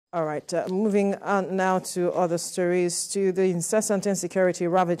All right, moving on now to other stories, to the incessant insecurity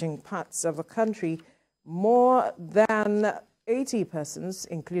ravaging parts of the country. More than 80 persons,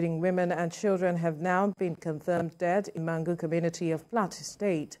 including women and children, have now been confirmed dead in Mangu community of Plateau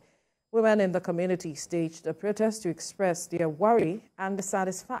State. Women in the community staged a protest to express their worry and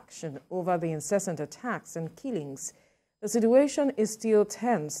dissatisfaction over the incessant attacks and killings. The situation is still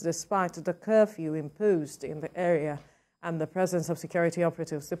tense despite the curfew imposed in the area and the presence of security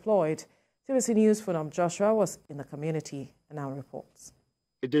operatives deployed. TVC News Funam Joshua was in the community and now reports.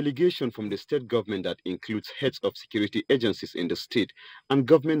 A delegation from the state government that includes heads of security agencies in the state and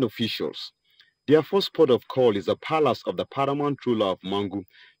government officials. Their first port of call is the palace of the paramount ruler of Mangu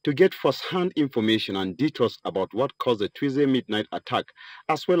to get first-hand information and details about what caused the Tuesday midnight attack,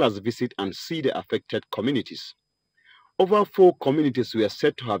 as well as visit and see the affected communities. Over 4 communities were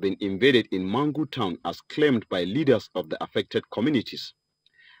said to have been invaded in Mangu town as claimed by leaders of the affected communities.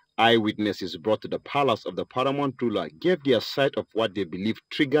 Eyewitnesses brought to the palace of the paramount ruler gave their side of what they believe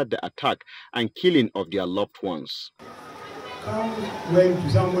triggered the attack and killing of their loved ones. Went to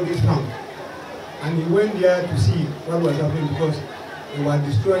somebody's town and he went there to see what was happening because they were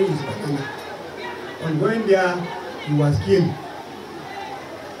destroying his banana. On going there, he was killed.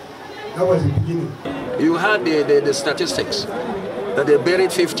 That was the beginning. You had the statistics that they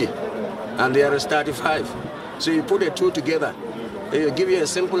buried 50 and there is 35. So you put the two together, they give you a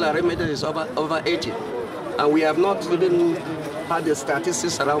simple arithmetic is over 80. And we have not even had the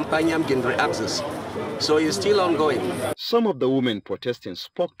statistics around Panyam Gindri axis. So it's still ongoing. Some of the women protesting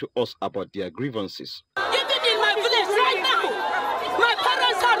spoke to us about their grievances. Even in my village right now, my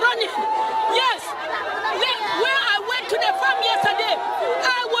parents are running. Yes, where I went to the farm yesterday,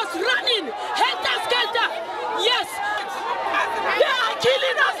 I was running, helter-skelter. Yes, they are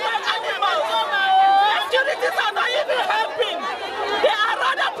killing us like animals. Securities are not even helping. They are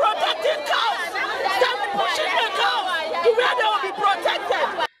rather protecting cows. Stop pushing the cows to where they will be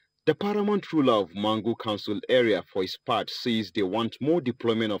protected. The paramount ruler of Mangu Council area, for his part, says they want more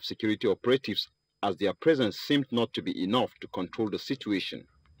deployment of security operatives as their presence seemed not to be enough to control the situation.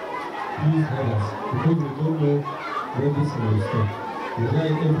 Please help us, because we don't know where this will stop. We try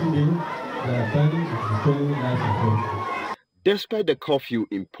every day, they are planning to destroy lives and property. Despite the curfew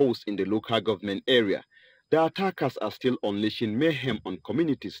imposed in the local government area, the attackers are still unleashing mayhem on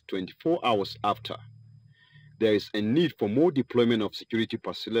communities 24 hours after. There is a need for more deployment of security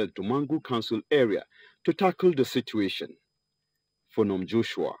personnel to Mangu Council area to tackle the situation. Funam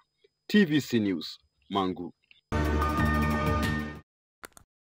Joshua, TVC News, Mangu.